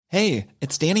Hey,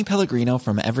 it's Danny Pellegrino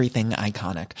from Everything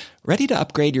Iconic. Ready to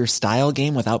upgrade your style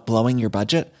game without blowing your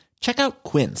budget? Check out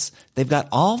Quince. They've got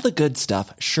all the good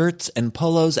stuff, shirts and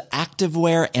polos,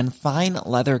 activewear, and fine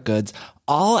leather goods,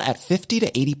 all at 50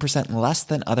 to 80% less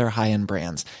than other high-end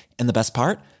brands. And the best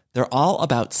part? They're all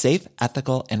about safe,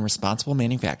 ethical, and responsible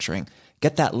manufacturing.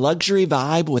 Get that luxury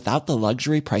vibe without the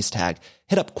luxury price tag.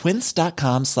 Hit up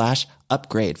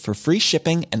quince.com/upgrade for free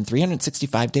shipping and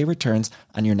 365-day returns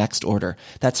on your next order.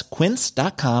 That's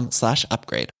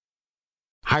quince.com/upgrade.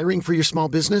 Hiring for your small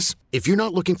business? If you're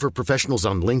not looking for professionals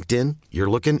on LinkedIn, you're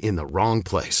looking in the wrong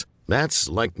place. That's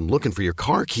like looking for your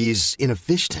car keys in a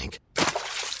fish tank.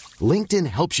 LinkedIn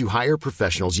helps you hire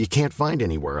professionals you can't find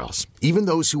anywhere else, even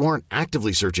those who aren't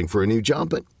actively searching for a new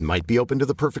job but might be open to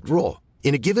the perfect role.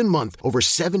 In a given month, over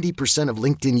 70% of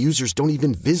LinkedIn users don't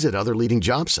even visit other leading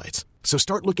job sites. So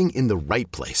start looking in the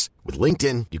right place. With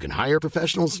LinkedIn, you can hire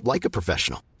professionals like a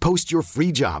professional. Post your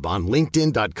free job on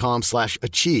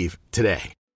linkedin.com/achieve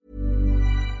today.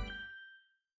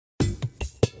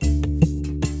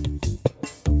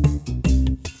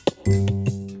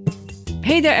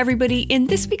 Hey there, everybody. In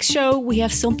this week's show, we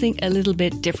have something a little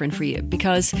bit different for you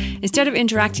because instead of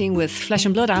interacting with flesh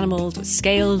and blood animals with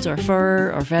scales or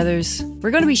fur or feathers, we're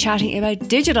going to be chatting about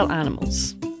digital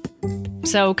animals.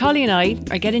 So Collie and I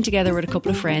are getting together with a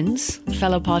couple of friends,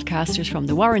 fellow podcasters from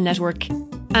the Warren Network,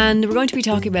 and we're going to be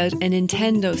talking about a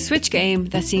Nintendo Switch game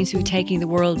that seems to be taking the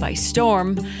world by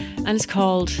storm, and it's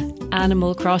called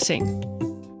Animal Crossing.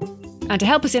 And to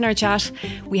help us in our chat,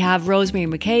 we have Rosemary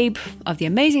McCabe of the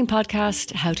amazing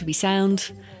podcast How to Be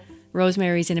Sound.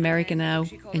 Rosemary's in America now,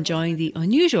 enjoying the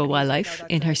unusual wildlife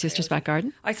in her sister's back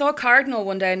garden. I saw a cardinal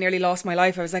one day and nearly lost my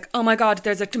life. I was like, oh my God,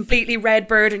 there's a completely red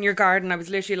bird in your garden. I was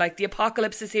literally like, the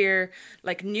apocalypse is here,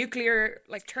 like nuclear,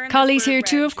 like turn. Collie's here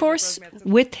too, of course,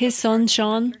 with his son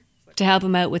Sean, to help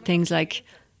him out with things like,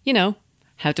 you know,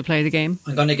 how to play the game.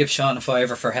 I'm going to give Sean a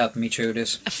fiver for helping me through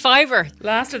this. A fiver?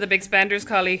 Last of the big spenders,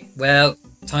 Collie. Well,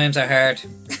 times are hard.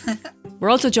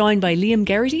 We're also joined by Liam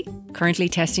Geraghty, currently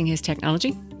testing his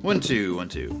technology. 1 2 1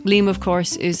 2. Liam, of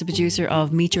course, is the producer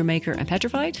of Meet Your Maker and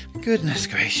Petrified. Goodness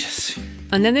gracious.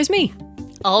 And then there's me.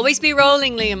 Always be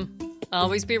rolling, Liam.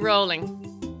 Always be rolling.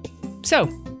 So,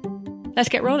 let's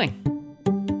get rolling.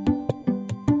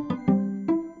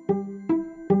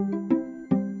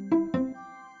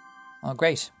 Oh,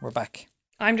 great. We're back.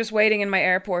 I'm just waiting in my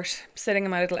airport, sitting in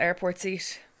my little airport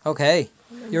seat. Okay.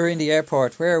 You're in the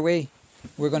airport. Where are we?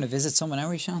 We're going to visit someone, are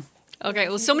we, Sean? Okay,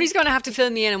 well, somebody's going to have to fill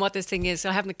me in on what this thing is. So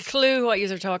I haven't a clue what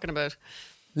you're talking about.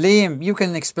 Liam, you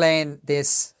can explain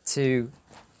this to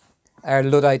our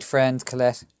Luddite friend,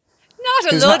 Colette.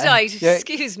 Not a Luddite,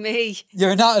 excuse me.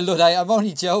 You're not a Luddite. I'm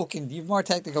only joking. You've more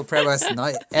technical prowess than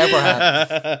I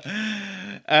ever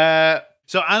had.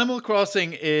 So Animal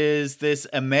Crossing is this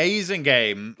amazing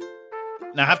game.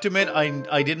 Now, I have to admit,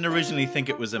 I didn't originally think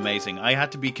it was amazing. I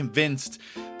had to be convinced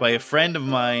by a friend of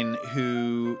mine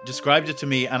who described it to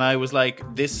me, and I was like,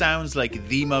 this sounds like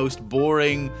the most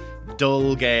boring,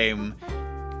 dull game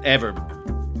ever.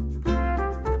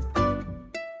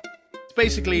 It's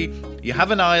basically, you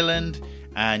have an island,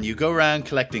 and you go around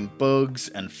collecting bugs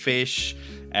and fish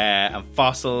and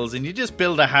fossils, and you just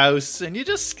build a house, and you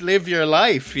just live your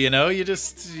life, you know? You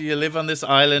live on this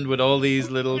island with all these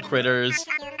little critters.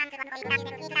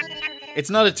 It's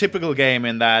not a typical game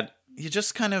in that you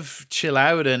just kind of chill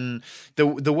out, and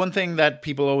the one thing that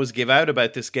people always give out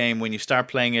about this game when you start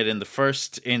playing it in the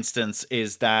first instance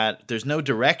is that there's no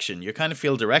direction. You kind of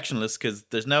feel directionless because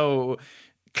there's no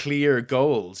clear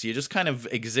goals. You just kind of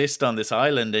exist on this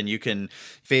island, and you can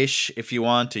fish if you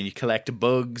want, and you collect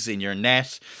bugs in your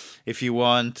net if you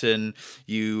want, and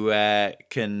you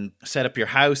can set up your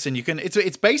house, and you can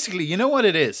it's basically, you know what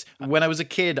it is? When I was a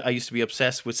kid, I used to be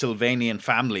obsessed with Sylvanian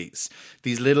families,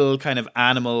 these little kind of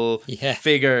animal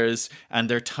figures, and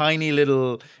they're tiny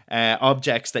little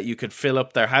objects that you could fill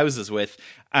up their houses with,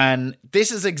 and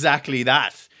this is exactly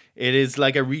that. It is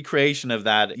like a recreation of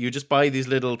that. You just buy these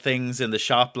little things in the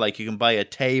shop, like you can buy a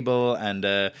table and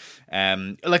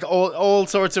like all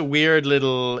sorts of weird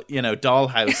little, you know,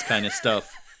 dollhouse kind of stuff.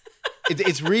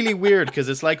 It's really weird because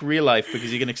it's like real life,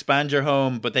 because you can expand your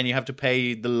home, but then you have to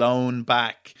pay the loan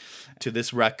back to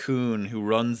this raccoon who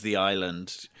runs the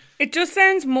island. It just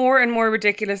sounds more and more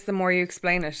ridiculous the more you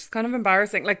explain it. It's kind of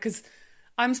embarrassing, like, because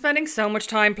I'm spending so much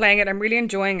time playing it. I'm really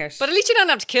enjoying it. But at least you don't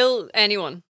have to kill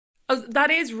anyone. Oh,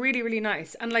 that is really, really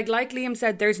nice. And like Liam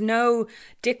said, there's no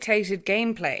dictated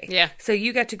gameplay. Yeah. So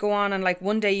you get to go on and like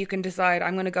one day you can decide,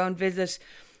 I'm going to go and visit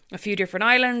a few different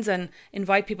islands and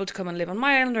invite people to come and live on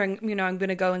my island, or, you know, I'm going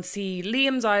to go and see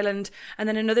Liam's island. And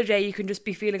then another day you can just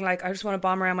be feeling like, I just want to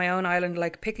bomb around my own island,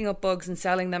 like picking up bugs and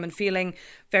selling them and feeling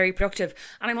very productive.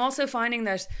 And I'm also finding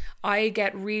that I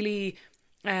get really...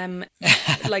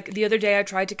 like the other day I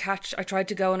tried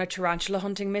to go on a tarantula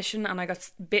hunting mission, and I got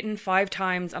bitten 5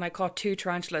 times and I caught 2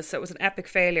 tarantulas, so it was an epic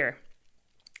failure.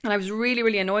 And I was really,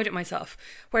 really annoyed at myself.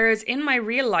 Whereas in my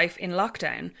real life in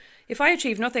lockdown, if I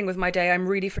achieve nothing with my day, I'm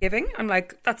really forgiving. I'm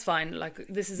like, that's fine. Like,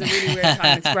 this is a really weird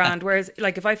time. It's grand. Whereas,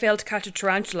 like, if I fail to catch a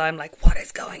tarantula, I'm like, what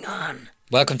is going on?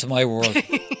 Welcome to my world.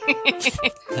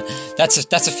 That's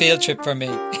a field trip for me.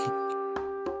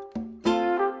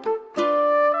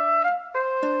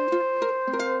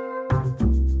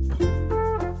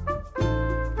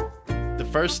 The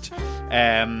first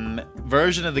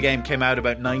version of the game came out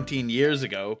about 19 years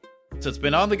ago. So it's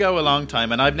been on the go a long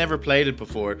time, and I've never played it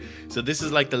before. So this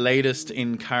is like the latest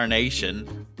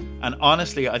incarnation. And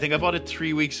honestly, I think I bought it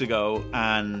 3 weeks ago,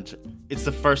 and it's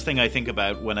the first thing I think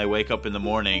about when I wake up in the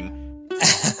morning.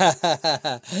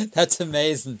 That's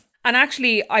amazing. And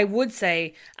actually, I would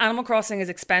say Animal Crossing is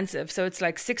expensive, so it's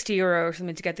like €60 or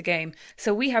something to get the game.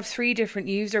 So we have 3 different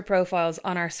user profiles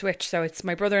on our Switch. So it's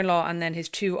my brother-in-law and then his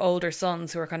 2 older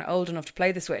sons who are kind of old enough to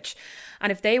play the Switch.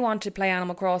 And if they want to play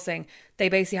Animal Crossing, they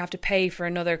basically have to pay for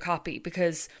another copy,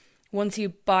 because once you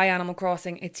buy Animal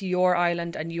Crossing, it's your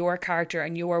island and your character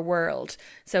and your world.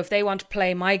 So if they want to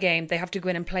play my game, they have to go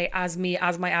in and play as me,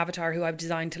 as my avatar who I've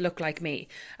designed to look like me.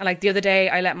 And like the other day,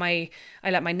 I let my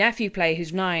nephew play,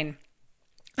 who's 9.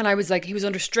 And I was like, he was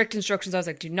under strict instructions. I was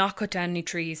like, do not cut down any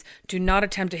trees. Do not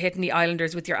attempt to hit any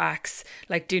islanders with your axe.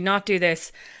 Like, do not do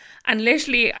this. And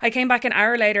literally, I came back an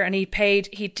hour later and he'd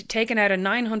taken out a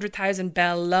 900,000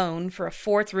 bell loan for a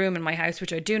 4th room in my house,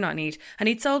 which I do not need. And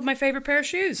he'd sold my favourite pair of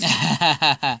shoes.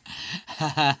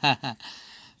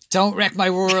 Don't wreck my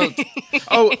world.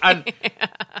 Oh, and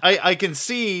I can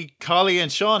see Collie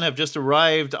and Sean have just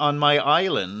arrived on my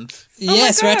island.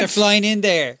 Yes, we're flying in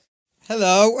there.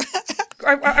 Hello.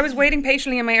 I was waiting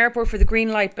patiently in my airport for the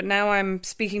green light, but now I'm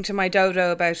speaking to my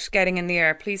dodo about getting in the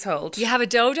air. Please hold. You have a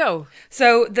dodo?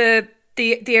 So the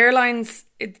airline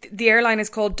is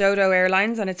called Dodo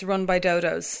Airlines, and it's run by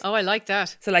dodos. Oh, I like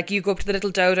that. So like you go up to the little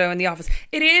dodo in the office.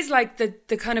 It is like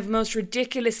the kind of most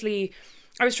ridiculously...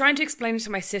 I was trying to explain it to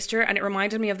my sister, and it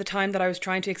reminded me of the time that I was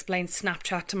trying to explain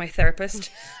Snapchat to my therapist.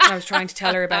 And I was trying to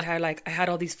tell her about how like I had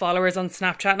all these followers on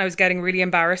Snapchat and I was getting really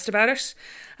embarrassed about it.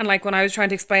 And like when I was trying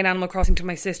to explain Animal Crossing to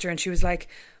my sister, and she was like,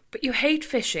 but you hate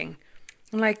fishing.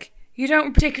 And like, you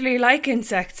don't particularly like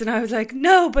insects. And I was like,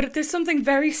 no, but there's something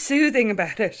very soothing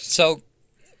about it. So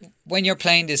when you're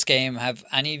playing this game, have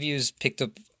any of you picked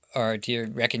up, or do you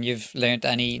reckon you've learned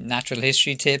any natural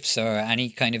history tips or any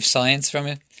kind of science from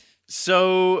it?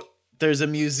 So there's a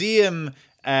museum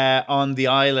on the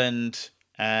island,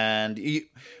 and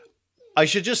I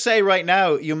should just say right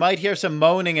now, you might hear some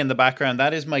moaning in the background.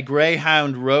 That is my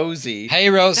greyhound, Rosie. Hey,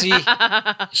 Rosie.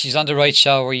 She's on the right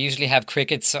show. We usually have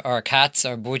crickets or cats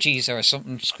or budgies or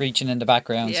something screeching in the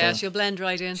background. Yeah, so. she'll blend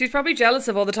right in. She's probably jealous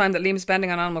of all the time that Liam's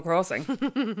spending on Animal Crossing.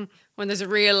 When there's a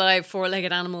real live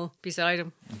 4-legged animal beside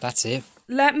him. That's it.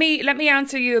 Let me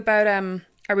answer you about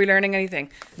are we learning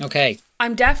anything? Okay.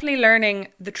 I'm definitely learning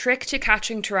the trick to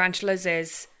catching tarantulas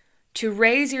is to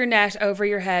raise your net over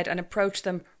your head and approach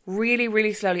them really,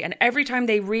 really slowly. And every time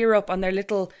they rear up on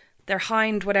their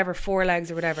hind, whatever, 4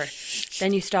 legs or whatever,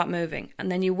 then you stop moving.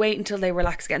 And then you wait until they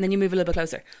relax again. And then you move a little bit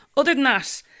closer. Other than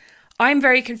that, I'm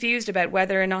very confused about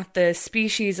whether or not the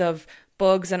species of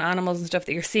bugs and animals and stuff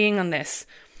that you're seeing on this.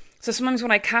 So sometimes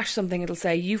when I catch something, it'll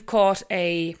say, you've caught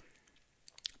a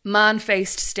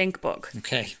man-faced stink bug.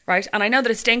 Okay. Right? And I know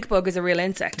that a stink bug is a real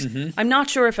insect. Mm-hmm. I'm not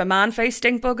sure if a man-faced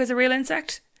stink bug is a real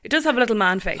insect. It does have a little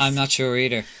man face. I'm not sure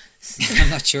either.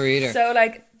 So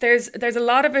like there's a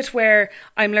lot of it where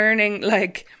I'm learning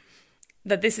like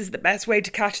that this is the best way to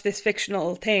catch this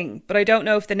fictional thing, but I don't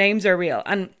know if the names are real.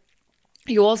 And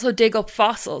you also dig up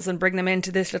fossils and bring them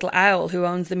into this little owl who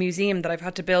owns the museum that I've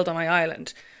had to build on my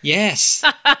island. Yes.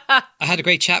 I had a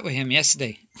great chat with him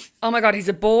yesterday. Oh my God, he's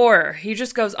a bore. He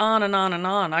just goes on and on and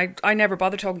on. I never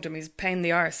bother talking to him. He's a pain in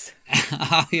the arse.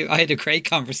 I had a great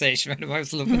conversation with him. I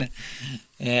was loving it.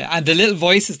 And the little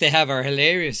voices they have are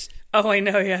hilarious. Oh, I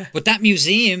know, yeah. But that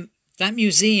museum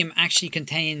actually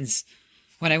contains...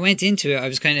 When I went into it, I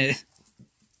was kind of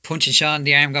punching Sean in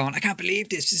the arm going, I can't believe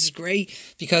this is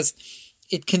great. Because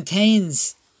it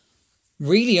contains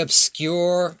really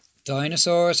obscure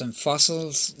dinosaurs and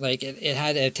fossils. Like it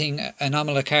had a thing,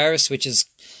 Anomalocaris, which is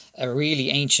a really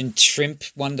ancient shrimp,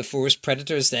 one of the first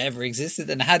predators that ever existed,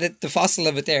 and had the fossil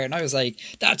of it there. And I was like,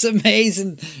 that's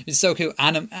amazing. It's so cool.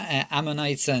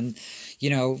 Ammonites and,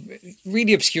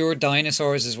 really obscure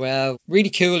dinosaurs as well. Really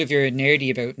cool if you're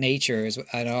nerdy about nature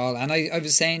at all. And I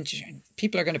was saying,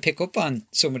 people are going to pick up on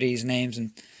some of these names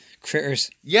and critters.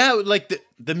 Yeah, like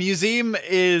the museum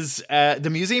is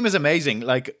amazing.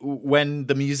 Like when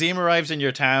the museum arrives in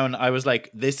your town, I was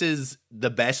like, this is the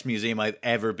best museum I've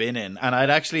ever been in. And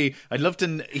I'd love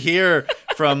to hear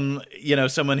from,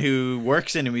 someone who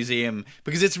works in a museum,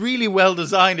 because it's really well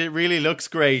designed. It really looks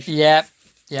great. Yeah.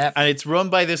 Yeah. And it's run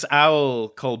by this owl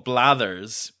called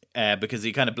Blathers, because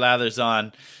he kind of blathers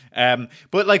on.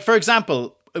 But like, for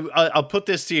example, I'll put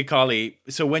this to you, Collie.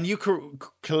 So when you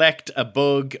collect a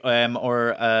bug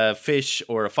or a fish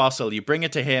or a fossil, you bring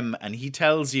it to him and he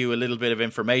tells you a little bit of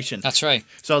information. That's right.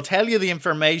 So I'll tell you the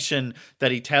information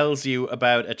that he tells you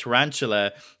about a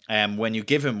tarantula when you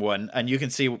give him one, and you can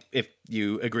see if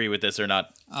you agree with this or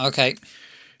not. Okay.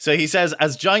 So he says,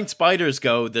 as giant spiders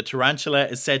go, the tarantula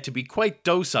is said to be quite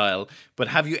docile, but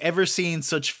have you ever seen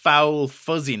such foul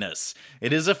fuzziness?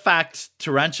 It is a fact,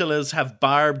 tarantulas have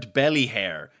barbed belly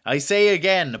hair. I say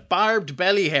again, barbed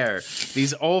belly hair.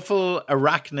 These awful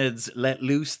arachnids let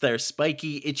loose their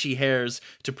spiky, itchy hairs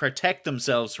to protect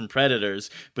themselves from predators.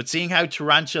 But seeing how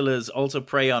tarantulas also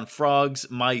prey on frogs,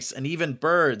 mice, and even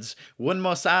birds, one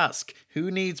must ask, who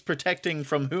needs protecting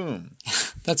from whom?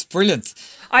 That's brilliant.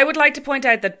 I would like to point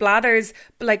out that Blathers,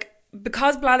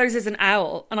 because Blathers is an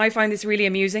owl, and I find this really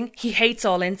amusing, he hates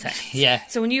all insects. Yeah.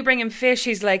 So when you bring him fish,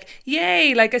 he's like,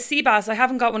 yay, like a sea bass, I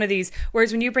haven't got one of these.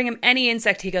 Whereas when you bring him any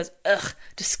insect, he goes, ugh,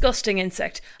 disgusting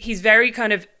insect. He's very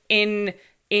kind of in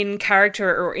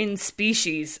character or in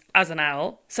species as an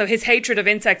owl. So his hatred of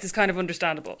insects is kind of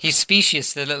understandable. He's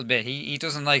specious a little bit. He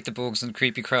doesn't like the bugs and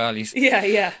creepy crawlies.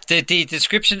 Yeah. The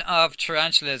description of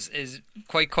tarantulas is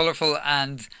quite colourful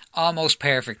and almost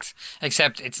perfect,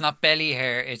 except it's not belly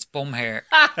hair, it's bum hair.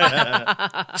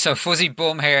 So fuzzy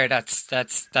bum hair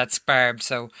that's barbed.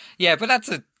 So yeah, but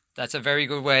that's a very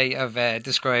good way of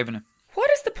describing it.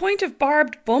 What is the point of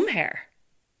barbed bum hair?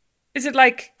 Is it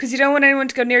like because you don't want anyone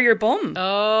to go near your bum?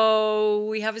 Oh,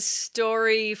 we have a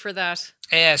story for that.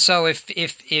 Yeah, so if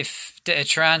the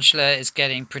tarantula is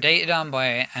getting predated on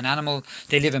by an animal,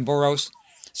 they live in burrows,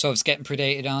 so if it's getting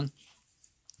predated on,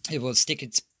 it will stick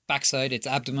its backside, its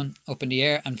abdomen, up in the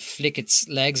air and flick its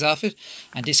legs off it,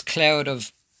 and this cloud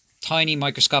of tiny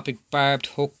microscopic barbed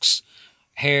hooks,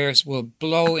 hairs will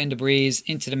blow in the breeze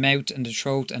into the mouth and the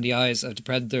throat and the eyes of the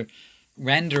predator,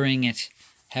 rendering it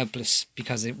helpless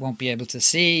because it won't be able to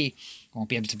see, won't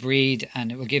be able to breathe,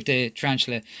 and it will give the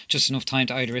tarantula just enough time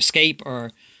to either escape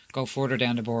or go further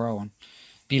down the burrow and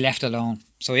be left alone.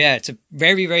 So yeah, it's a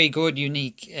very, very good,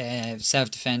 unique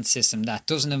self-defense system that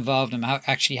doesn't involve them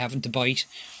actually having to bite.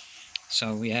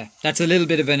 So yeah, that's a little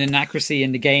bit of an inaccuracy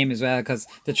in the game as well, because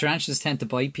the tarantulas tend to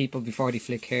bite people before they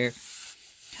flick hair.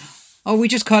 Oh, we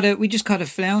just caught a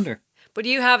flounder. But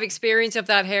you have experience of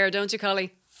that hair, don't you,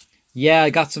 Collie? Yeah, I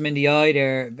got some in the eye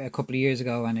there a couple of years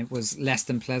ago, and it was less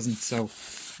than pleasant. So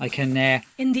I can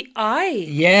in the eye.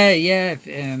 Yeah.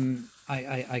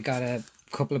 I got a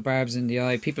couple of barbs in the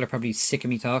eye. People are probably sick of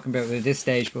me talking about it at this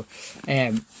stage, but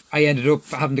I ended up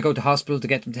having to go to hospital to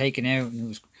get them taken out, and it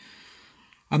was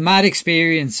a mad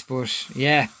experience. But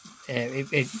yeah,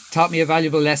 it taught me a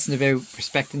valuable lesson about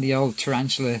respecting the old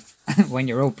tarantula when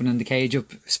you're opening the cage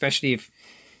up, especially if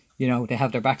they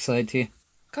have their backside to you.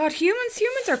 God, humans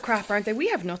are crap, aren't they? We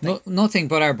have nothing. Nothing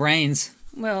but our brains.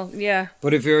 Well, yeah.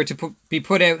 But if we were to be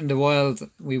put out in the wild,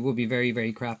 we would be very,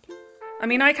 very crap. I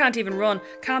mean, I can't even run,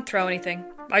 can't throw anything.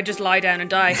 I just lie down and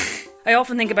die. I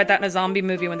often think about that in a zombie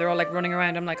movie when they're all like running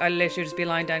around. I'm like, I'll literally just be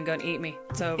lying down going, eat me.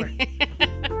 It's over.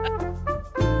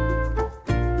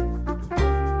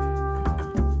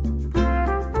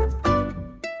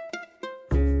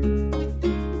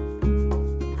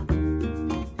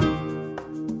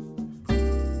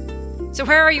 So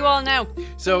where are you all now?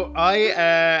 So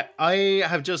I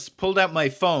have just pulled out my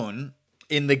phone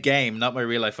in the game, not my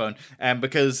real life phone,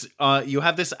 because you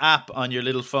have this app on your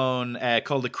little phone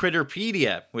called the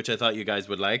Critterpedia, which I thought you guys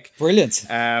would like. Brilliant.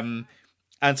 And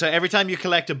so every time you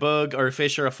collect a bug or a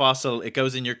fish or a fossil, it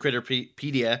goes in your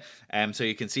Critterpedia, so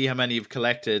you can see how many you've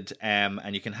collected, and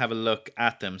you can have a look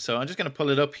at them. So I'm just going to pull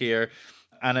it up here.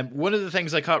 And one of the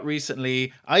things I caught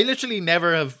recently, I literally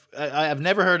I've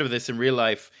never heard of this in real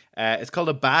life. It's called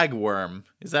a bagworm.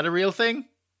 Is that a real thing?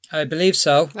 I believe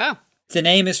so. Wow. The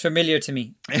name is familiar to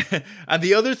me. And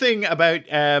the other thing about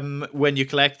when you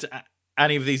collect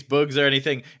any of these bugs or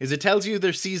anything is it tells you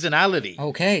their seasonality.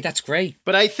 Okay, that's great.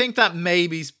 But I think that may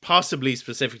be possibly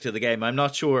specific to the game. I'm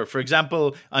not sure. For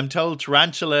example, I'm told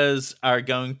tarantulas are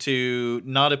going to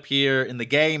not appear in the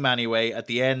game anyway at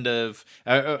the end of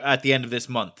this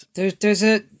month.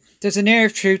 There's a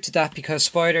nerve truth to that, because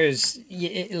spiders,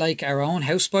 like our own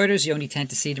house spiders, you only tend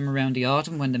to see them around the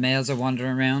autumn when the males are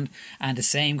wandering around, and the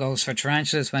same goes for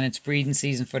tarantulas when it's breeding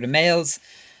season for the males.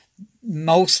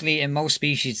 Mostly in most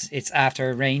species, it's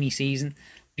after a rainy season,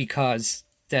 because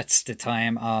that's the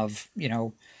time of,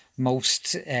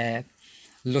 most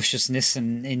lusciousness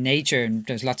in nature, and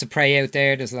there's lots of prey out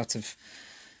there. There's lots of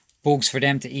bugs for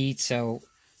them to eat, so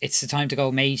it's the time to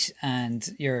go mate,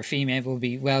 and your female will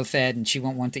be well fed and she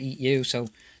won't want to eat you. So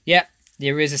yeah,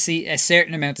 there is a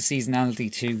certain amount of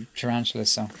seasonality to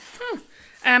tarantulas. So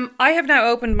I have now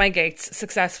opened my gates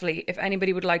successfully if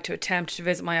anybody would like to attempt to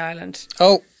visit my island.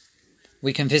 Oh,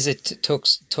 we can visit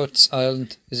Tut's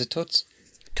Island. Is it Tut's?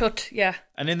 Tut, yeah.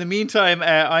 And in the meantime,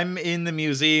 I'm in the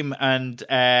museum, and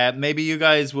maybe you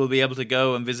guys will be able to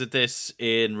go and visit this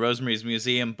in Rosemary's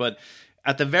Museum, but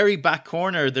at the very back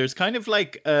corner, there's kind of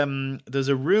like, there's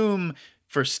a room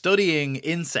for studying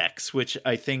insects, which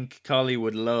I think Collie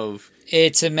would love.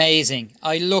 It's amazing.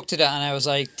 I looked at it and I was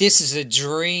like, this is a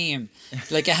dream.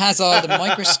 Like, it has all the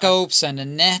microscopes and the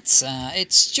nets.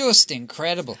 It's just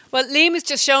incredible. Well, Liam has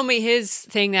just shown me his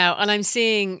thing now, and I'm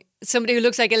seeing somebody who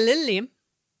looks like a little Liam.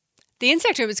 The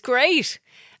insect room is great.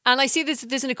 And I see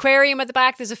there's an aquarium at the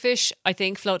back. There's a fish, I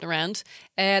think, floating around.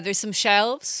 There's some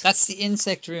shelves. That's the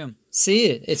insect room. See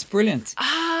it? It's brilliant.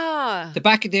 Ah. The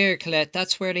back of there, Colette,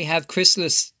 that's where they have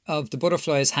chrysalis of the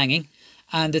butterflies hanging.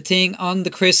 And the thing on the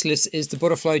chrysalis is the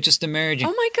butterfly just emerging.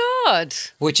 Oh my God.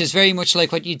 Which is very much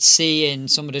like what you'd see in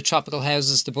some of the tropical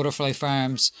houses, the butterfly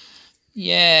farms.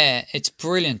 Yeah, it's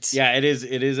brilliant. Yeah, it is.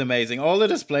 It is amazing. All the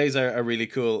displays are really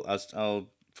cool. I'll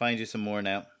find you some more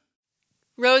now.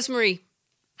 Rosemary,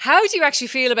 how do you actually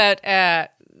feel about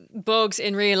bugs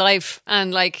in real life,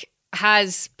 and like,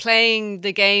 has playing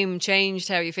the game changed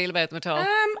how you feel about them at all?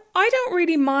 I don't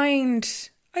really mind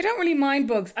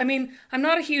bugs. I mean, I'm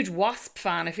not a huge wasp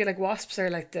fan. I feel like wasps are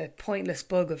like the pointless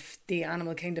bug of the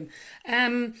animal kingdom.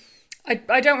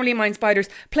 I don't really mind spiders.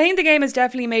 Playing the game has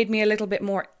definitely made me a little bit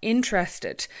more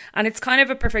interested, and it's kind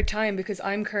of a perfect time because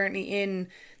I'm currently in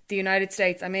the United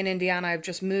States. I'm in Indiana. I've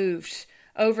just moved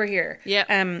over here. Yeah.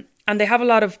 And they have a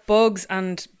lot of bugs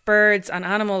and birds and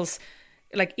animals,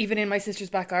 like even in my sister's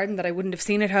back garden, that I wouldn't have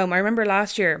seen at home. I remember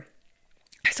last year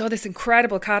I saw this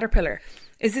incredible caterpillar.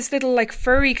 Is this little like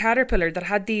furry caterpillar that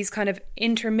had these kind of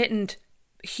intermittent,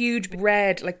 huge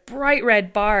red, like bright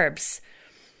red barbs.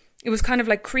 It was kind of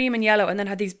like cream and yellow, and then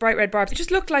had these bright red barbs. It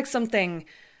just looked like something,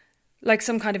 like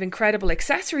some kind of incredible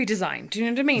accessory design. Do you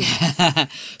know what I mean?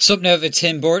 Something out of a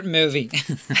Tim Burton movie.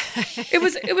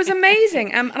 It was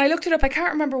amazing. And I looked it up. I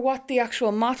can't remember what the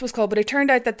actual moth was called, but it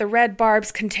turned out that the red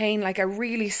barbs contain like a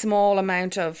really small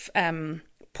amount of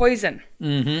poison.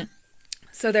 Mm-hmm.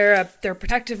 So they're a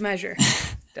protective measure.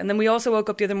 And then we also woke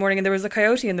up the other morning and there was a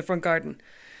coyote in the front garden.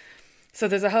 So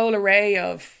there's a whole array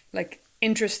of like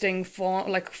interesting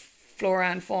flora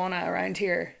and fauna around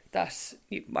here that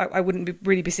I wouldn't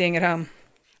really be seeing at home.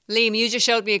 Liam, you just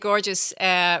showed me a gorgeous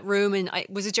room, and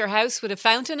was it your house with a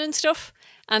fountain and stuff,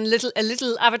 and a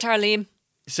little avatar Liam?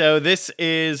 So this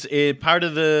is a part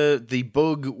of the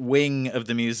bug wing of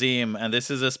the museum, and this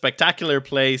is a spectacular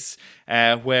place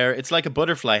where it's like a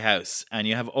butterfly house, and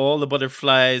you have all the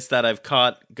butterflies that I've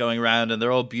caught going around, and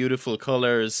they're all beautiful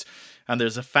colours. And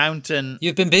there's a fountain.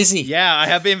 You've been busy. Yeah, I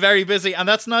have been very busy. And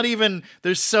that's not even...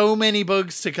 There's so many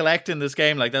bugs to collect in this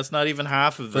game. Like, that's not even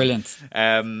half of them. Brilliant.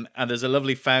 And there's a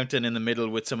lovely fountain in the middle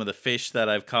with some of the fish that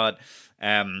I've caught.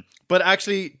 But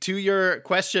actually, to your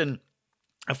question,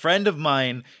 a friend of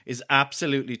mine is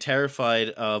absolutely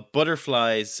terrified of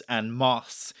butterflies and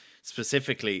moths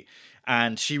specifically.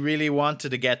 And she really wanted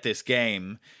to get this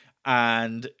game.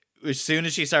 And as soon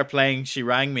as she started playing, she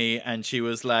rang me and she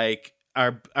was like...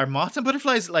 Are moths and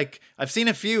butterflies, like, I've seen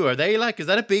a few, are they like, is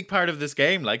that a big part of this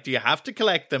game? Like, do you have to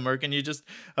collect them or can you just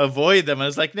avoid them? And I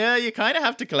was like, no, you kind of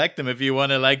have to collect them if you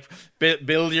want to like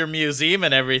build your museum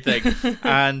and everything.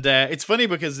 And it's funny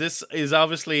because this is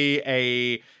obviously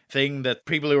a thing that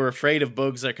people who are afraid of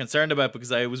bugs are concerned about,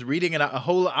 because I was reading a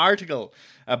whole article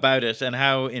about it and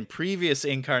how in previous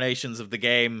incarnations of the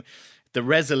game the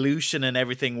resolution and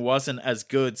everything wasn't as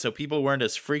good, so people weren't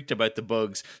as freaked about the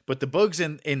bugs. But the bugs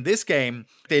in this game,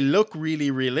 they look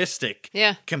really realistic.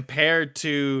 Yeah. Compared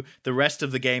to the rest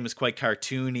of the game is quite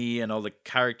cartoony, and all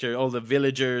the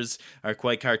villagers are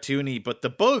quite cartoony. But the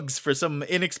bugs, for some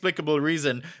inexplicable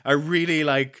reason, are really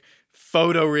like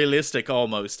photorealistic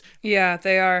almost. Yeah,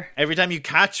 they are. Every time you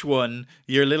catch one,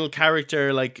 your little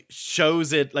character like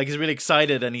shows it, like is really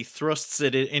excited, and he thrusts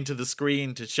it into the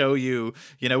screen to show you,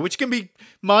 which can be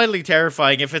mildly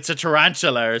terrifying if it's a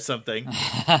tarantula or something.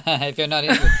 If you're not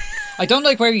into it. I don't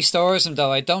like where he stores them,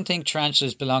 though. I don't think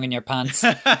tarantulas belong in your pants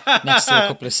next to a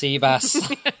couple of sea bass.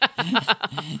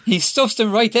 He stuffs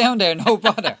them right down there, no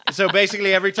bother. So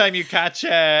basically, every time you catch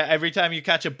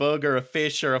a bug or a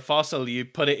fish or a fossil, you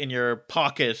put it in your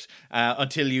pocket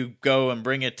until you go and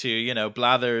bring it to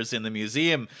Blathers in the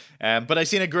museum. But I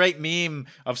seen a great meme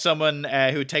of someone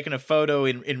who had taken a photo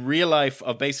in real life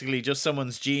of basically just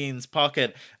someone's jeans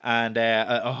pocket and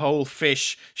a whole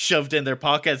fish shoved in their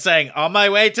pocket, saying, "On my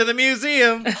way to the museum."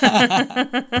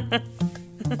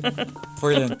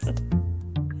 Brilliant.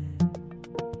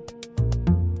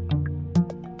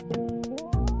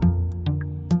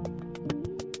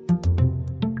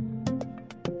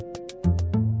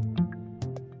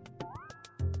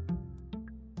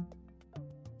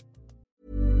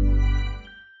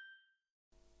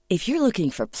 If you're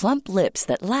looking for plump lips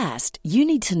that last, you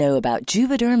need to know about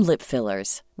Juvederm lip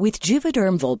fillers. With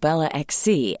Juvederm Volbella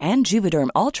XC and Juvederm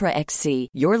Ultra XC,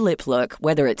 your lip look,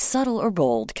 whether it's subtle or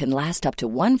bold, can last up to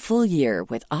 1 full year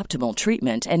with optimal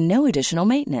treatment and no additional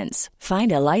maintenance.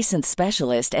 Find a licensed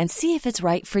specialist and see if it's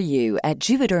right for you at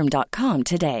Juvederm.com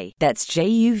today. That's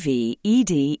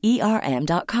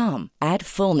JUVEDERM.com. Add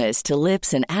fullness to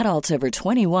lips in adults over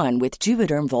 21 with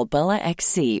Juvederm Volbella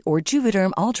XC or Juvederm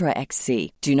Ultra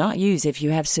XC. Do not use if you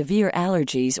have severe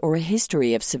allergies or a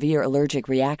history of severe allergic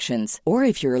reactions, or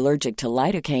if you're allergic to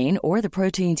lidocaine or the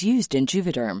proteins used in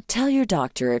Juvederm. Tell your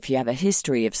doctor if you have a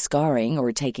history of scarring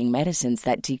or taking medicines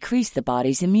that decrease the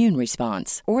body's immune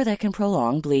response or that can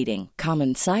prolong bleeding.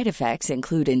 Common side effects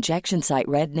include injection site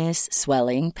redness,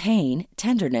 swelling, pain,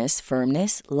 tenderness,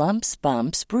 firmness, lumps,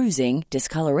 bumps, bruising,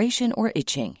 discoloration, or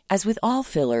itching. As with all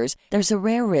fillers, there's a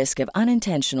rare risk of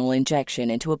unintentional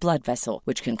injection into a blood vessel,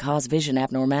 which can cause vision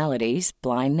abnormalities,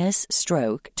 blindness,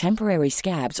 stroke, temporary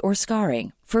scabs, or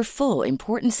scarring. For full,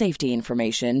 important safety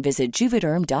information, visit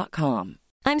Juvederm.com.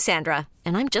 I'm Sandra,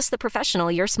 and I'm just the professional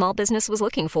your small business was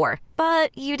looking for.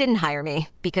 But you didn't hire me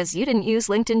because you didn't use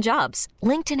LinkedIn Jobs.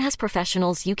 LinkedIn has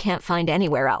professionals you can't find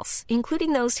anywhere else,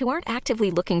 including those who aren't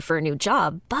actively looking for a new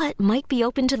job, but might be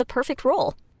open to the perfect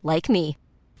role, like me.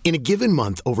 In a given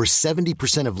month, over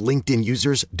 70% of LinkedIn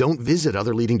users don't visit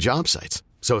other leading job sites.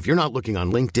 So if you're not looking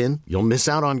on LinkedIn, you'll miss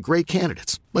out on great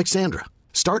candidates like Sandra.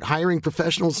 Start hiring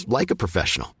professionals like a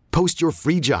professional. Post your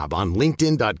free job on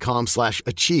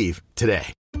linkedin.com/achieve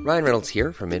today. Ryan Reynolds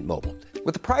here from Mint Mobile.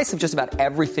 With the price of just about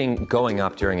everything going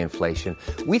up during inflation,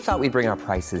 we thought we'd bring our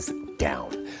prices down.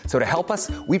 So to help us,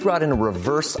 we brought in a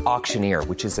reverse auctioneer,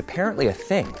 which is apparently a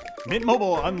thing. Mint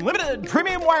Mobile Unlimited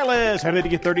Premium Wireless. How to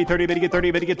get 30, 30, bit to get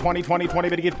 30, bit to get 20, 20, 20,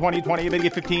 bit to get 20, 20, bit to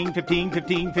get 15, 15,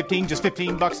 15, 15, just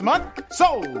 $15 a month?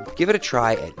 Sold! Give it a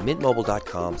try at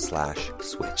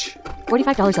mintmobile.com/switch.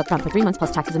 $45 up front for 3 months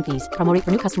plus taxes and fees. Promo rate for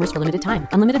new customers for limited time.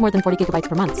 Unlimited more than 40 gigabytes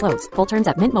per month. Slows full terms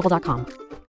at mintmobile.com.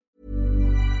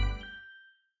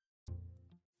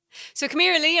 So come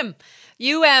here, Liam.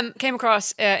 You came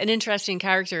across an interesting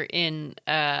character in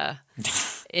the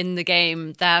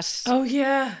game that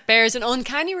bears an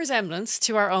uncanny resemblance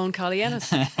to our own Collie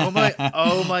Ennis. Oh my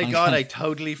God, I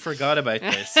totally forgot about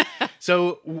this.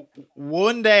 So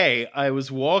one day I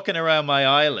was walking around my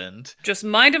island, just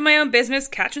minding my own business,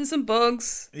 catching some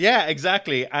bugs. Yeah,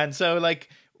 exactly. And so like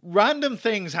random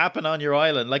things happen on your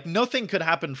island. Like nothing could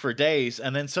happen for days,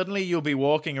 and then suddenly you'll be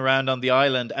walking around on the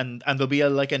island and there'll be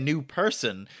a new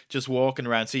person just walking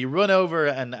around. So you run over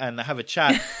and have a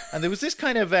chat. And there was this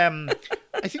kind of I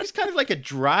think it's kind of like a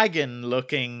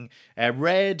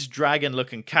red dragon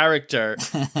looking character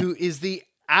who is the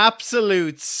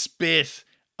absolute spit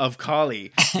of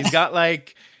Collie. He's got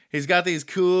these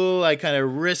cool kind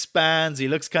of wristbands. He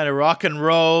looks kind of rock and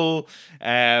roll.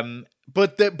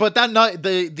 But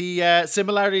the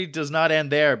similarity does not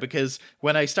end there, because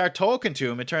when I start talking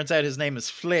to him, it turns out his name is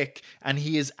Flick, and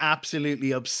he is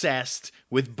absolutely obsessed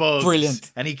with bugs.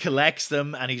 Brilliant. And he collects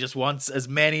them, and he just wants as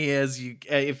many as he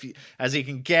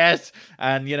can get.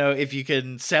 And if you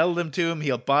can sell them to him,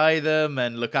 he'll buy them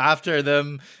and look after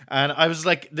them. And I was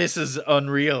like, this is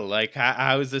unreal. Like,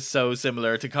 how is this so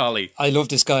similar to Collie? I love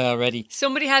this guy already.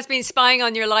 Somebody has been spying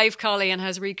on your life, Collie, and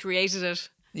has recreated it.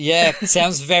 Yeah, it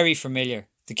sounds very familiar.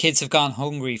 The kids have gone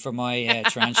hungry for my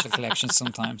tarantula collection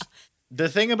sometimes. The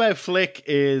thing about Flick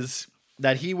is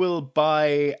that he will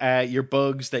buy your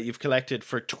bugs that you've collected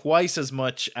for twice as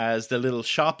much as the little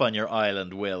shop on your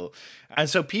island will. And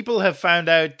so people have found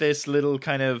out this little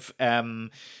kind of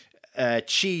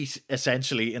cheat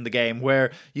essentially in the game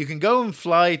where you can go and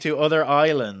fly to other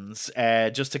islands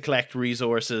just to collect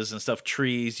resources and stuff,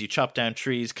 trees. You chop down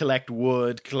trees, collect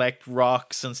wood, collect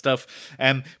rocks and stuff.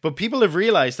 But people have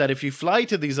realized that if you fly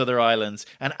to these other islands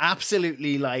and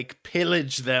absolutely like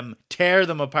pillage them, tear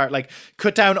them apart, like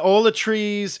cut down all the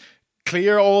trees,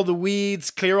 clear all the weeds,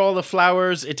 clear all the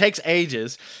flowers. It takes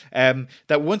ages.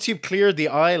 That once you've cleared the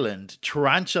island,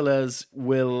 tarantulas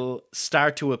will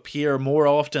start to appear more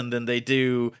often than they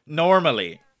do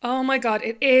normally. Oh my god,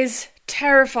 it is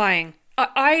terrifying.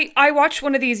 I watched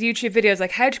one of these YouTube videos,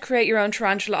 like how to create your own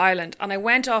tarantula island, and I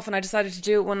went off and I decided to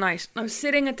do it one night. I was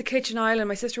sitting at the kitchen island,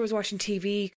 my sister was watching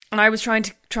TV, and I was trying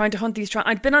to hunt these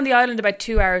I'd been on the island about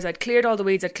 2 hours, I'd cleared all the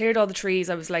weeds, I'd cleared all the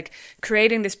trees, I was like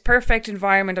creating this perfect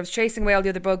environment, I was chasing away all the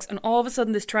other bugs, and all of a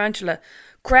sudden this tarantula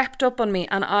crept up on me,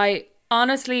 and I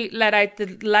honestly let out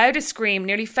the loudest scream,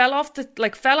 nearly fell off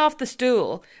the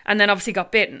stool, and then obviously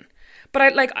got bitten. But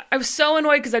I was so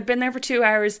annoyed because I'd been there for 2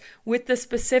 hours with the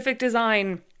specific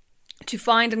design to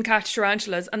find and catch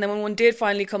tarantulas, and then when one did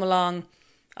finally come along,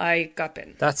 I got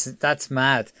bitten. That's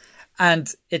mad.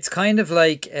 And it's kind of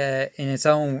like, in its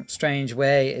own strange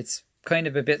way, it's kind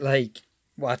of a bit like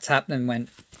what's happening when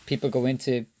people go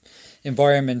into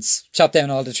environments, chop down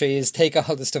all the trees, take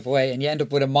all the stuff away, and you end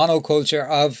up with a monoculture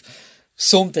of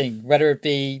something, whether it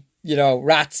be,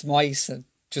 rats, mice, and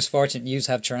just fortunate you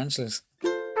have tarantulas.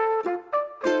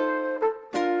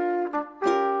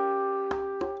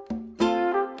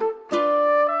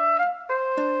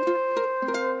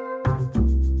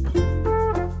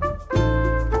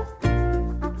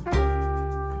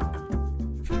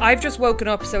 I've just woken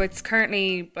up, so it's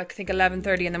currently, I think,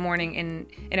 11:30 in the morning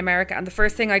in America, and the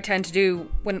first thing I tend to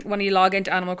do when you log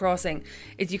into Animal Crossing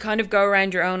is you kind of go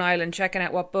around your own island, checking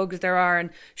out what bugs there are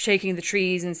and shaking the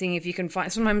trees and seeing if you can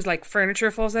find, sometimes like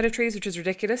furniture falls out of trees, which is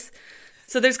ridiculous.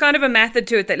 So there's kind of a method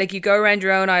to it that like you go around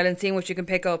your own island, seeing what you can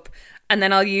pick up, and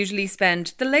then I'll usually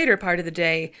spend the later part of the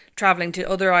day traveling to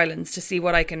other islands to see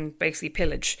what I can basically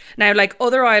pillage. Now, like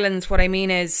other islands, what I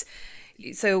mean is,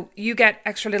 so you get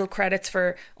extra little credits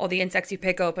for all the insects you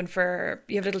pick up, and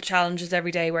you have little challenges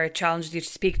every day where it challenges you to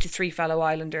speak to 3 fellow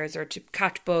islanders or to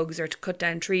catch bugs or to cut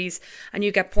down trees, and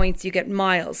you get points, you get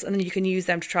miles, and then you can use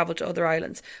them to travel to other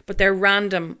islands. But they're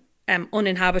random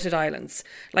uninhabited islands.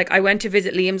 Like I went to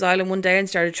visit Liam's island one day and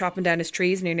started chopping down his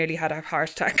trees, and he nearly had a heart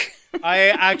attack. I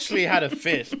actually had a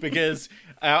fit because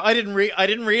I didn't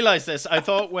realize this. I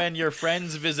thought when your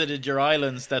friends visited your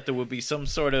islands that there would be some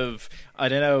sort of, I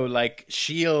don't know, like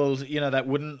shield, that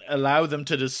wouldn't allow them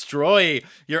to destroy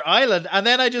your island. And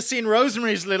then I just seen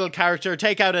Rosemary's little character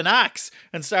take out an axe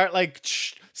and start like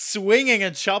swinging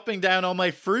and chopping down all my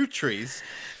fruit trees.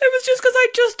 It was just because I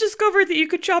just discovered that you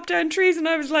could chop down trees, and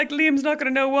I was like, Liam's not going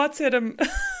to know what's hit him.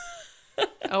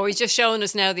 Oh, he's just showing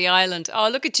us now the island. Oh,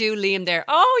 look at you, Liam, there.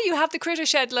 Oh, you have the Critter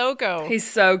Shed logo. He's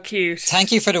so cute.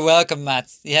 Thank you for the welcome,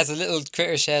 Matt. He has a little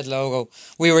Critter Shed logo.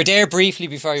 We were there briefly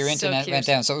before your internet went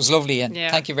down, so it was lovely, and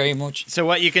thank you very much. So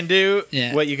what you can do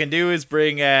is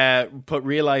bring put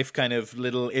real life kind of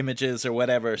little images or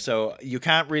whatever, so you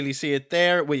can't really see it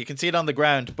there. Well, you can see it on the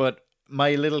ground, but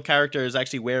my little character is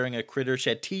actually wearing a Critter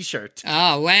Shed t-shirt.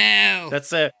 Oh, wow. That's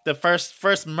the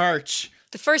first merch.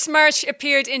 The first merch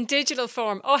appeared in digital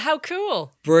form. Oh, how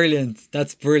cool. Brilliant.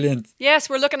 That's brilliant. Yes,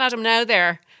 we're looking at him now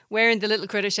there, wearing the little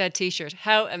Critter Shed t-shirt.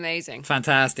 How amazing.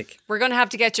 Fantastic. We're going to have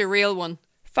to get you a real one.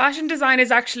 Fashion design is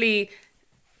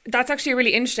that's actually a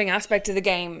really interesting aspect of the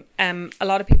game. A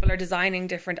lot of people are designing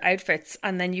different outfits,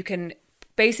 and then you can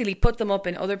basically put them up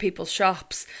in other people's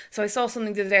shops. So I saw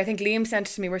something the other day, I think Liam sent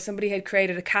it to me, where somebody had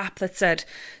created a cap that said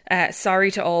sorry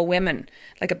to all women,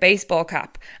 like a baseball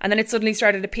cap, and then it suddenly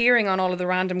started appearing on all of the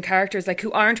random characters, like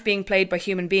who aren't being played by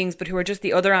human beings but who are just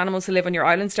the other animals who live on your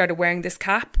island, started wearing this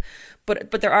cap.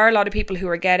 But there are a lot of people who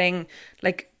are getting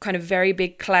like kind of very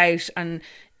big clout and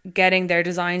getting their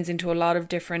designs into a lot of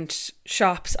different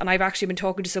shops. And I've actually been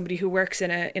talking to somebody who works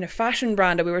in a fashion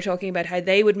brand, and we were talking about how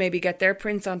they would maybe get their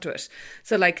prints onto it.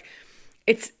 So like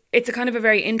it's a kind of a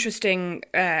very interesting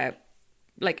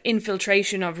like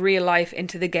infiltration of real life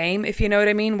into the game, if you know what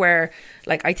I mean, where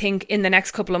like I think in the next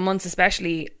couple of months,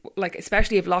 especially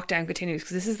if lockdown continues,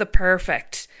 because this is the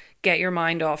perfect get your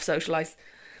mind off social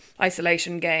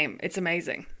isolation game. It's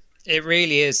amazing. It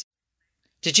really is.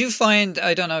 Did you find,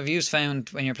 I don't know if you found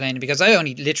when you're playing it, because I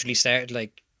only literally started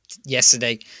like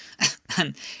yesterday,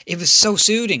 and it was so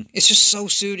soothing. It's just so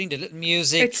soothing, the little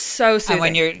music. It's so soothing. And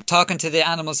when you're talking to the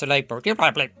animals, they're like,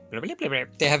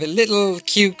 they have a little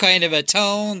cute kind of a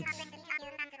tone.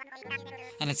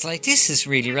 And it's like, this is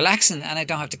really relaxing, and I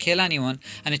don't have to kill anyone.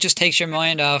 And it just takes your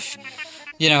mind off,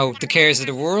 the cares of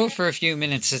the world for a few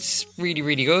minutes. It's really,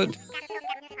 really good.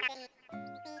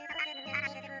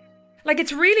 Like,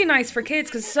 it's really nice for kids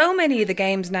because so many of the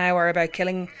games now are about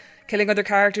killing other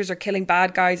characters or killing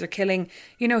bad guys or killing,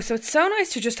 so it's so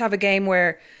nice to just have a game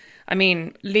where, I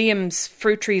mean, Liam's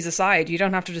fruit trees aside, you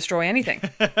don't have to destroy anything.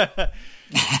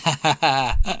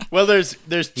 Well,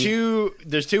 there's two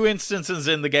instances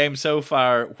in the game so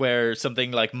far where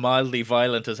something like mildly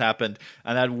violent has happened,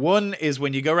 and that one is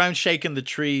when you go around shaking the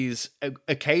trees.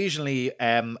 Occasionally,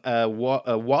 a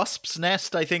wasp's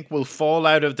nest, I think, will fall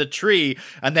out of the tree,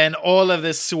 and then all of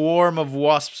this swarm of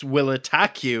wasps will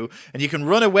attack you, and you can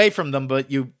run away from them, but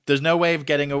there's no way of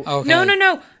getting away. Okay.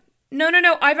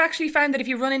 No. I've actually found that if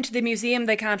you run into the museum,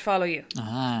 they can't follow you.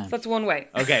 So that's one way.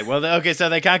 Okay, so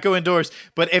they can't go indoors.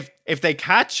 But if they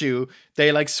catch you,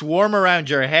 they like swarm around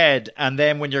your head, and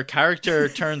then when your character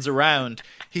turns around,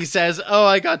 he says, "Oh,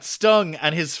 I got stung,"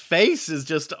 and his face is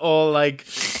just all like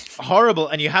horrible,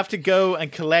 and you have to go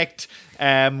and collect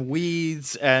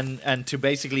weeds and to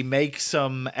basically make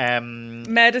some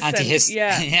medicine.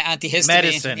 Antihistamine.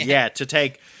 Medicine, to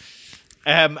take.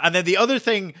 And then the other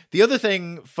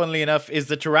thing, funnily enough, is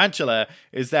the tarantula.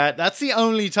 That's the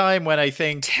only time when I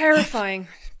think terrifying.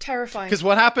 Because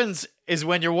what happens is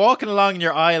when you're walking along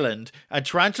your island, and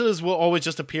tarantulas will always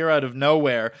just appear out of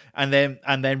nowhere, and then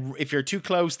if you're too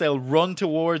close, they'll run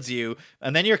towards you,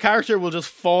 and then your character will just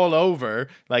fall over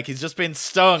like he's just been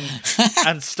stung,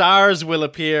 and stars will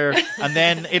appear, and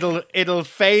then it'll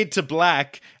fade to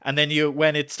black, and then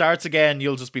when it starts again,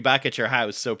 you'll just be back at your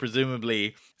house. So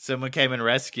presumably someone came and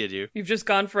rescued you. You've just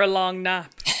gone for a long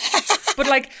nap. But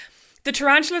like, the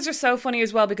tarantulas are so funny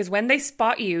as well because when they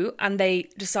spot you and they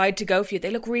decide to go for you,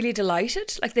 they look really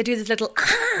delighted. Like they do this little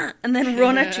and then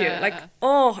run at you. Like,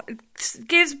 it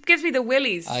gives me the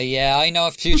willies. Yeah, I know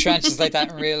a few tarantulas like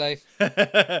that in real life.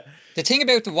 The thing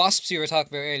about the wasps you were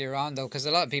talking about earlier on, though, because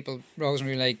a lot of people,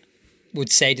 Rosemary,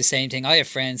 would say the same thing. I have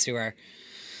friends who are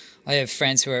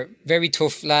very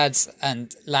tough lads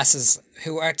and lasses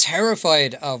who are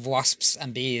terrified of wasps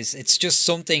and bees. It's just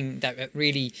something that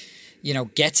really,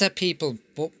 gets at people.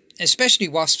 But especially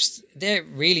wasps, they're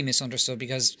really misunderstood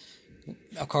because,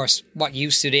 of course, what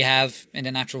use do they have in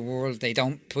the natural world? They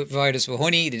don't provide us with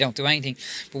honey. They don't do anything.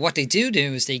 But what they do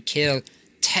is they kill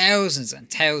thousands and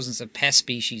thousands of pest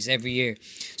species every year.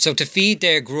 So to feed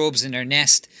their grubs in their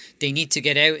nest, they need to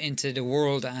get out into the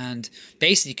world and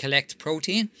basically collect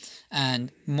protein.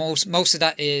 And most of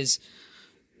that is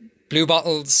blue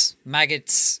bottles,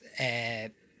 maggots,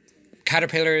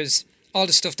 caterpillars, all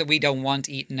the stuff that we don't want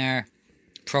eating our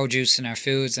produce and our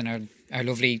foods and our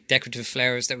lovely decorative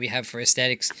flowers that we have for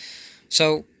aesthetics.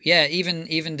 So yeah,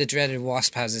 even the dreaded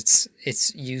wasp has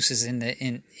its uses in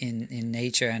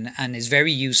nature and is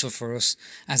very useful for us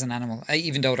as an animal,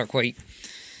 even though they're quite,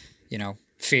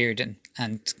 feared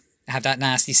and have that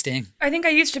nasty sting. I think I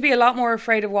used to be a lot more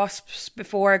afraid of wasps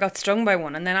before I got stung by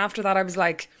one, and then after that I was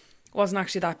like, it wasn't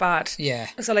actually that bad. Yeah.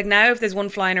 So like now if there's one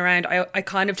flying around, I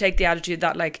kind of take the attitude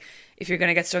that like if you're going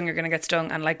to get stung, you're going to get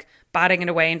stung, and like batting it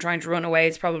away and trying to run away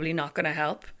is probably not going to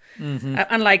help. Mm-hmm.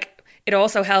 And like it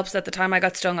also helps that the time I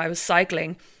got stung I was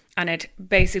cycling, and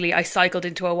I cycled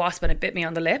into a wasp and it bit me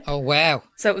on the lip. Oh wow.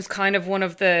 So it was kind of one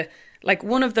of the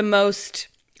most,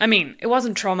 I mean, it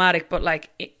wasn't traumatic, but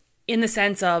like in the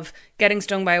sense of getting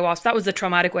stung by a wasp, that was a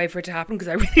traumatic way for it to happen because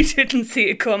I really didn't see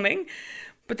it coming.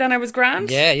 But then I was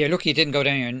grand. Yeah, you're lucky you didn't go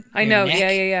down your neck. I know,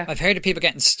 yeah. I've heard of people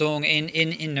getting stung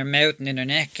in their mouth and in their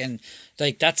neck, and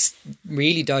like that's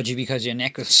really dodgy because your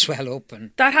neck will swell up.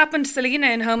 And that happened to Selena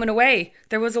in Home and Away.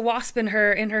 There was a wasp in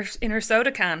her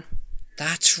soda can.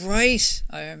 That's right.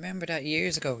 I remember that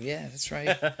years ago. Yeah, that's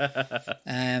right.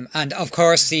 And of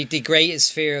course, the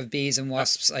greatest fear of bees and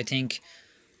wasps, I think,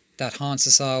 that haunts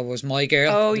us all was My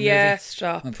Girl. Oh, yeah,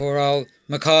 stop. And poor old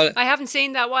Macaulay. I haven't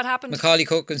seen that. What happened? Macaulay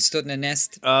Culkin stood in a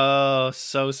nest. Oh,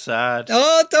 so sad.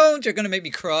 Oh, don't. You're going to make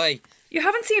me cry. You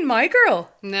haven't seen My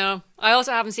Girl? No. I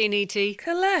also haven't seen E.T.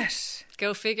 Colette.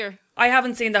 Go figure. I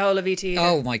haven't seen the whole of E.T. either.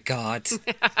 Oh, my God.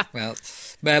 Well,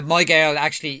 My Girl,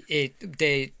 actually,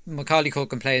 Macaulay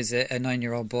Culkin plays a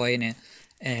 9-year-old boy in it,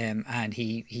 and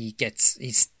he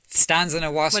stands in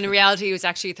a wasp. When in reality he was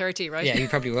actually 30, right? Yeah, he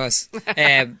probably was.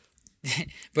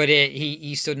 But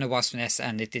he stood in a wasp nest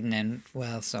and it didn't end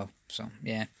well. So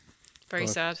yeah. Very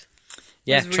sad.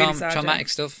 Yeah, really sad, traumatic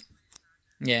stuff.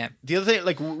 Yeah. The other thing,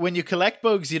 like when you collect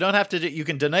bugs, you don't have to. You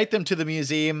can donate them to the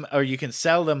museum or you can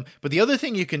sell them. But the other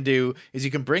thing you can do is you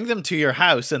can bring them to your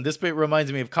house. And this bit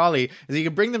reminds me of Collie. Is you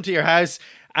can bring them to your house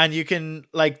and you can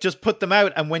like just put them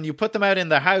out, and when you put them out in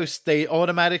the house, they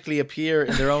automatically appear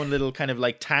in their own little kind of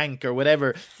like tank or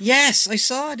whatever. Yes, I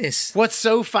saw this. What's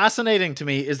so fascinating to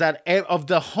me is that of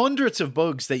the hundreds of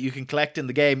bugs that you can collect in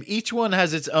the game, each one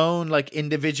has its own like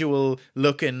individual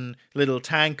looking little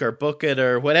tank or bucket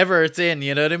or whatever it's in,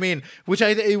 you know what I mean? Which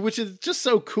is just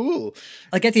so cool.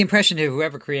 I get the impression that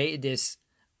whoever created this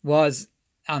was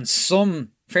on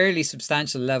some fairly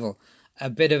substantial level a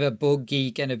bit of a bug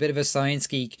geek and a bit of a science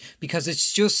geek, because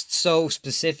it's just so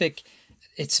specific.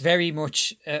 It's very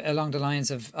much along the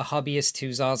lines of a hobbyist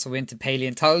who's also into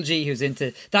paleontology, who's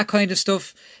into that kind of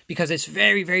stuff, because it's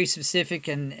very, very specific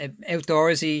and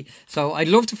outdoorsy. So I'd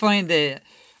love to find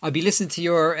I'll be listening to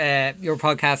your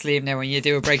podcast, Liam, now when you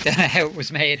do a breakdown of how it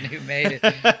was made and who made it.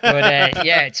 But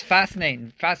yeah, it's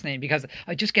fascinating because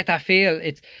I just get that feel.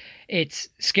 It's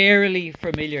scarily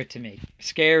familiar to me.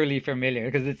 Scarily familiar,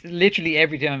 because it's literally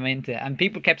everything I'm into. And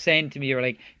people kept saying to me, you're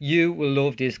like, you will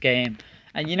love this game.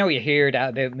 And you know, you hear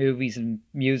that about movies and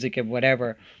music and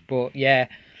whatever. But yeah,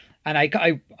 and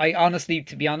I honestly,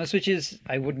 to be honest with you,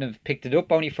 I wouldn't have picked it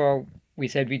up only for we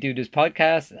said we do this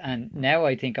podcast. And now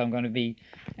I think I'm going to be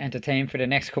entertained for the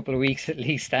next couple of weeks at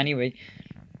least anyway.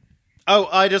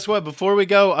 Oh, before we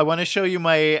go, I want to show you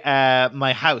my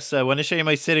house. I want to show you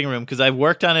my sitting room because I've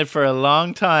worked on it for a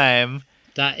long time.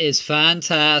 That is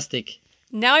fantastic.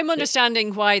 Now I'm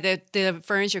understanding why the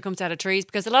furniture comes out of trees,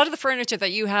 because a lot of the furniture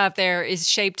that you have there is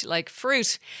shaped like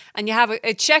fruit, and you have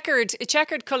a checkered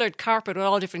coloured carpet with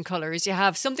all different colours. You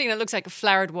have something that looks like a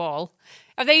flowered wall.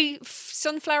 Are they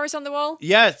sunflowers on the wall?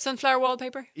 Yeah. Sunflower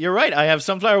wallpaper? You're right. I have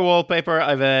sunflower wallpaper. I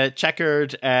have a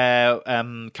checkered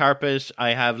carpet. I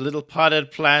have little potted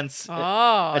plants.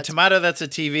 Oh. A tomato that's a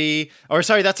TV. Or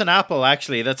sorry, that's an apple,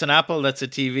 actually. That's an apple that's a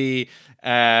TV.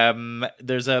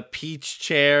 There's a peach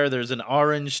chair. There's an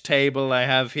orange table I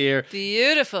have here.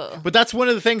 Beautiful. But that's one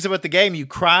of the things about the game. You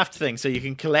craft things, so you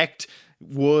can collect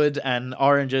wood and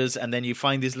oranges, and then you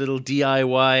find these little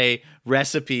DIY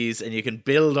recipes and you can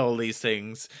build all these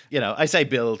things. You know, I say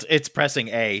build, it's pressing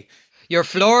A. Your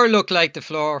floor looked like the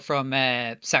floor from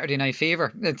Saturday Night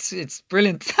Fever. It's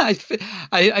brilliant. I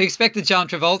expected John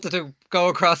Travolta to go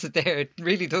across it there. It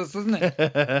really does, doesn't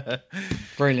it?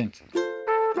 Brilliant.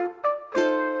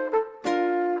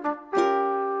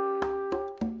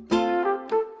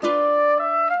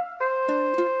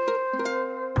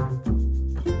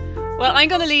 Well, I'm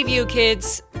going to leave you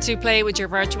kids to play with your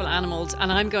virtual animals,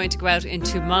 and I'm going to go out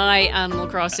into my Animal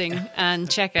Crossing and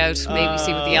check out, maybe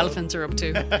see what the elephants are up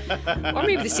to. Or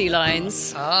maybe the sea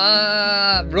lions.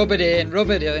 Rub it in.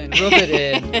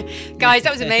 Guys,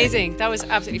 that was amazing. That was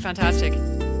absolutely fantastic.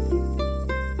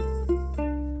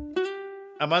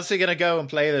 I'm honestly going to go and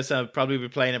play this. I'll probably be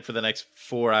playing it for the next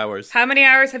 4 hours. How many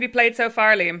hours have you played so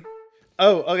far, Liam?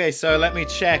 Oh, okay, so let me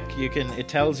check. It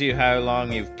tells you how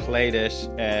long you've played it.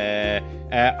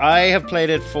 I have played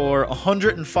it for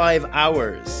 105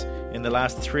 hours in the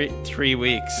last three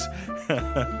weeks.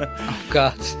 Oh,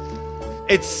 God.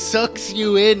 It sucks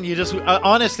you in. You just,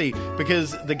 honestly,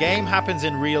 because the game happens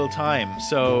in real time.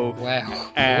 So,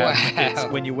 wow. It's,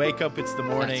 when you wake up, it's the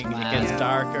morning, it gets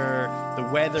darker, the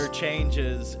weather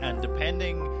changes, and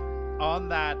depending on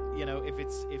that, you know, if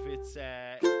it's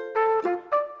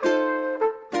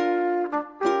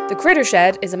The Critter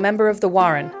Shed is a member of The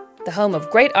Warren, the home of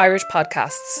great Irish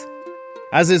podcasts.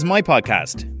 As is my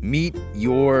podcast, Meet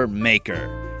Your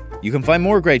Maker. You can find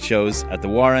more great shows at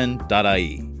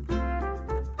thewarren.ie.